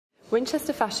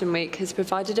Winchester Fashion Week has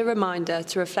provided a reminder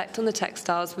to reflect on the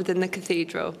textiles within the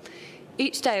cathedral.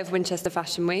 Each day of Winchester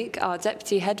Fashion Week, our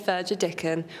Deputy Head Virger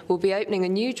Dickon will be opening a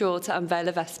new drawer to unveil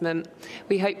a vestment.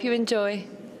 We hope you enjoy.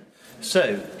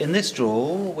 So, in this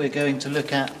drawer, we're going to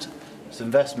look at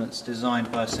some vestments designed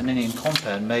by a St.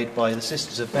 compound made by the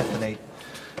Sisters of Bethany,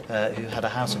 who had a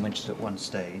house in Winchester at one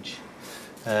stage.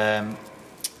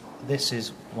 This is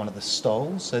one of the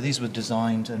stoles. So these were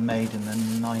designed and made in the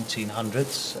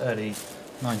 1900s, early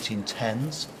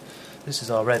 1910s. This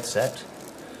is our red set.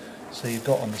 So you've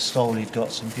got on the stole, you've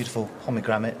got some beautiful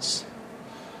pomegranates,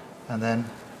 and then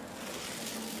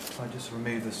if I just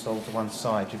remove the stole to one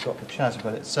side, you've got the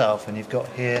chasuble itself, and you've got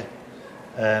here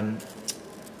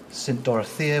St.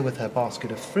 Dorothea with her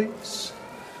basket of fruits,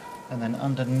 and then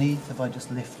underneath, if I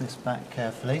just lift this back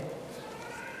carefully,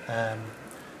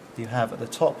 you have at the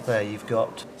top there, you've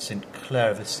got St.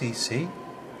 Clare of Assisi,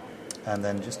 and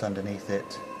then just underneath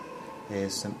it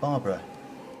is St. Barbara.